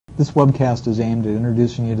This webcast is aimed at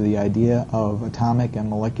introducing you to the idea of atomic and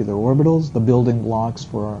molecular orbitals, the building blocks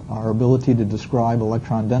for our ability to describe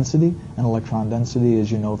electron density. And electron density,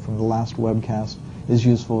 as you know from the last webcast, is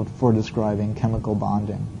useful for describing chemical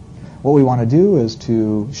bonding. What we want to do is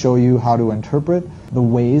to show you how to interpret the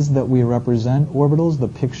ways that we represent orbitals, the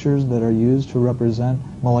pictures that are used to represent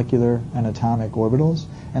molecular and atomic orbitals,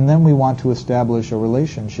 and then we want to establish a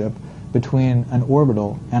relationship between an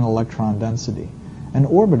orbital and electron density. An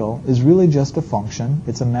orbital is really just a function.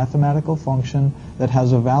 It's a mathematical function that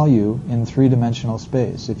has a value in three-dimensional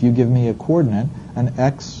space. If you give me a coordinate, an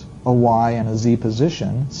x, a y, and a z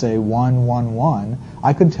position, say 1, 1, 1,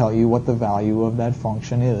 I could tell you what the value of that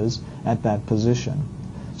function is at that position.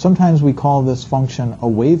 Sometimes we call this function a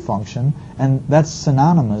wave function, and that's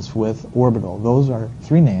synonymous with orbital. Those are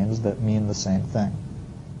three names that mean the same thing.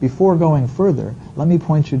 Before going further, let me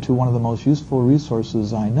point you to one of the most useful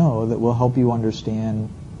resources I know that will help you understand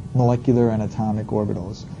molecular and atomic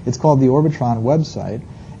orbitals. It's called the Orbitron website,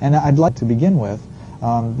 and I'd like to begin with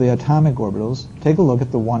the atomic orbitals. Take a look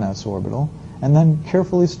at the 1s orbital, and then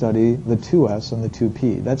carefully study the 2s and the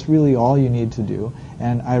 2p. That's really all you need to do,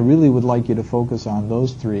 and I really would like you to focus on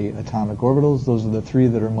those three atomic orbitals. Those are the three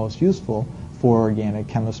that are most useful for organic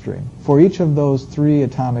chemistry. For each of those three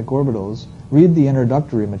atomic orbitals, read the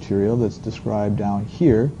introductory material that's described down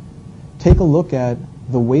here. Take a look at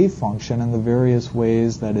the wave function and the various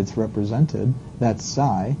ways that it's represented, that's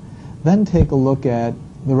psi. Then take a look at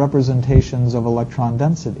the representations of electron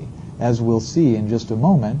density. As we'll see in just a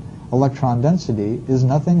moment, electron density is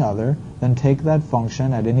nothing other than take that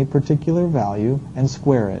function at any particular value and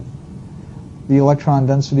square it. The electron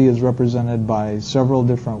density is represented by several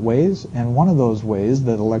different ways, and one of those ways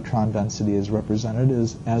that electron density is represented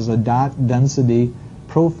is as a dot density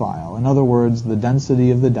profile. In other words, the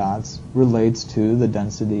density of the dots relates to the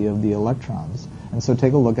density of the electrons. And so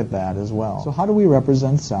take a look at that as well. So how do we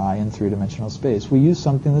represent psi in three-dimensional space? We use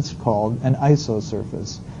something that's called an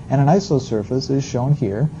isosurface. And an isosurface is shown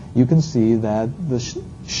here. You can see that the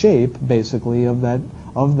shape, basically, of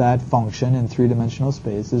that function in three-dimensional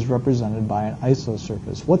space is represented by an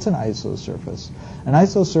isosurface. What's an isosurface? An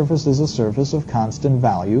isosurface is a surface of constant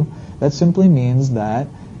value. That simply means that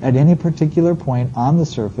at any particular point on the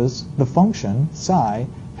surface, the function, psi,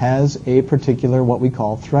 has a particular, what we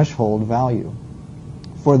call, threshold value.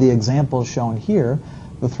 For the example shown here,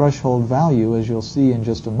 the threshold value, as you'll see in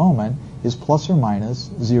just a moment, is plus or minus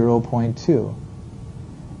 0.2.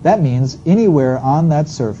 That means anywhere on that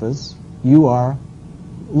surface, you are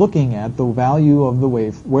looking at the value of the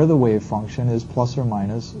wave, where the wave function is plus or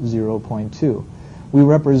minus 0.2. We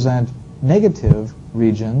represent negative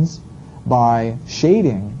regions by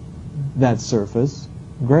shading that surface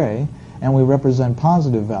gray, and we represent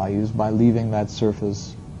positive values by leaving that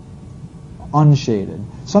surface unshaded.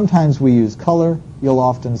 Sometimes we use color. You'll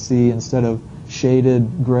often see, instead of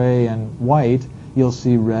shaded gray and white, you'll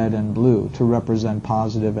see red and blue to represent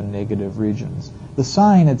positive and negative regions. The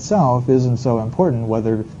sign itself isn't so important,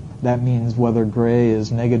 whether that means whether gray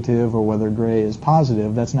is negative or whether gray is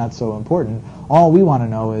positive. That's not so important. All we want to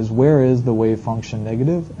know is where is the wave function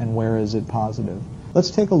negative and where is it positive.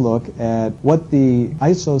 Let's take a look at what the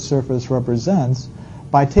isosurface represents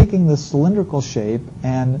by taking the cylindrical shape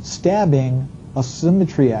and stabbing a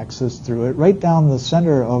symmetry axis through it right down the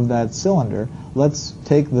center of that cylinder. Let's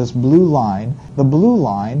take this blue line. The blue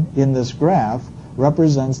line in this graph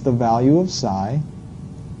represents the value of psi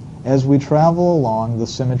as we travel along the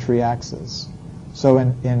symmetry axis. So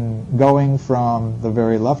in going from the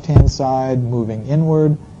very left-hand side, moving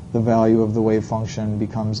inward, the value of the wave function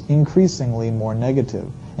becomes increasingly more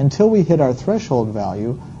negative until we hit our threshold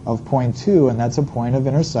value of 0.2, and that's a point of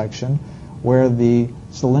intersection where the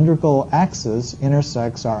cylindrical axis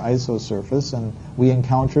intersects our isosurface, and we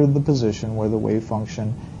encounter the position where the wave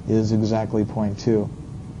function is exactly 0.2.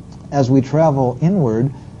 As we travel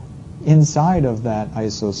inward, inside of that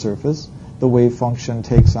isosurface, the wave function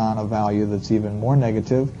takes on a value that's even more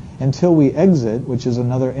negative until we exit, which is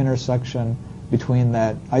another intersection between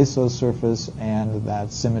that isosurface and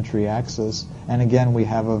that symmetry axis, and again we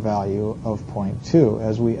have a value of 0.2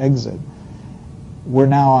 as we exit. We're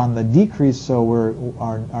now on the decrease, so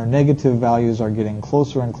our negative values are getting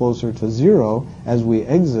closer and closer to 0 as we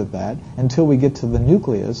exit that until we get to the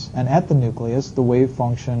nucleus, and at the nucleus the wave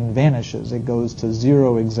function vanishes. It goes to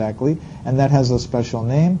 0 exactly, and that has a special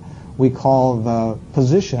name. We call the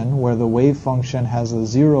position where the wave function has a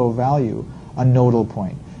 0 value a nodal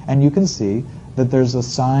point. And you can see that there's a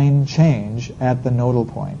sign change at the nodal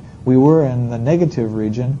point. We were in the negative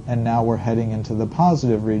region, and now we're heading into the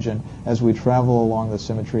positive region as we travel along the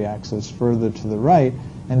symmetry axis further to the right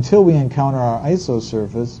until we encounter our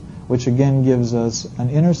isosurface, which again gives us an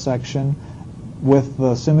intersection with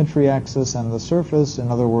the symmetry axis and the surface. In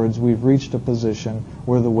other words, we've reached a position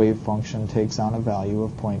where the wave function takes on a value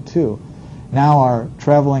of 0.2. Now,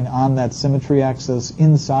 traveling on that symmetry axis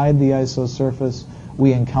inside the isosurface,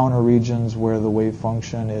 we encounter regions where the wave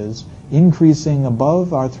function is increasing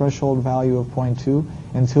above our threshold value of 0.2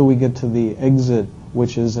 until we get to the exit,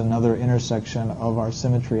 which is another intersection of our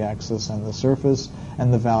symmetry axis and the surface,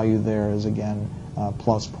 and the value there is again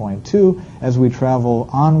plus 0.2. As we travel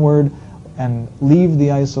onward and leave the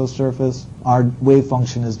isosurface, our wave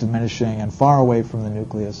function is diminishing, and far away from the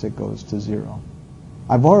nucleus it goes to 0.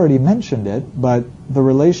 I've already mentioned it, but the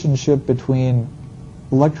relationship between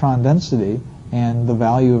electron density and the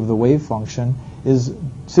value of the wave function is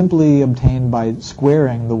simply obtained by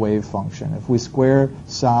squaring the wave function. If we square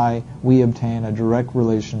psi, we obtain a direct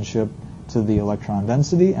relationship to the electron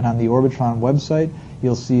density, and on the Orbitron website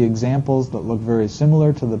you'll see examples that look very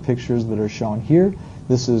similar to the pictures that are shown here.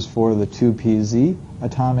 This is for the 2pz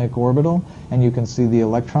atomic orbital, and you can see the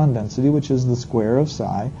electron density, which is the square of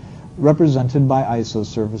psi, represented by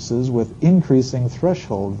isosurfaces with increasing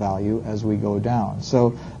threshold value as we go down.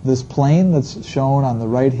 So this plane that's shown on the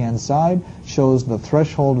right-hand side shows the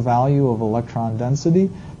threshold value of electron density.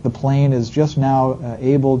 The plane is just now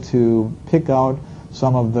able to pick out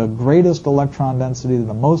some of the greatest electron density,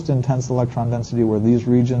 the most intense electron density, where these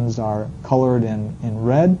regions are colored in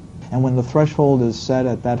red. And when the threshold is set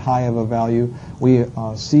at that high of a value, we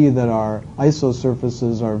see that our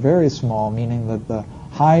isosurfaces are very small, meaning that the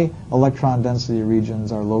high electron density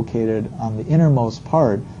regions are located on the innermost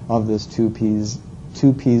part of this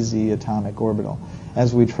 2pz atomic orbital.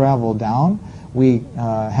 As we travel down, we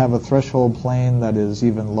have a threshold plane that is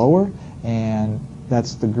even lower, and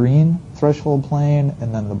that's the green threshold plane,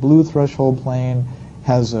 and then the blue threshold plane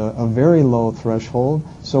has a very low threshold,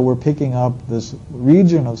 so we're picking up this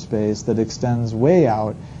region of space that extends way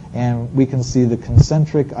out, and we can see the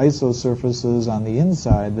concentric isosurfaces on the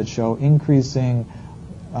inside that show increasing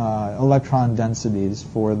electron densities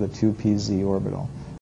for the 2pz orbital.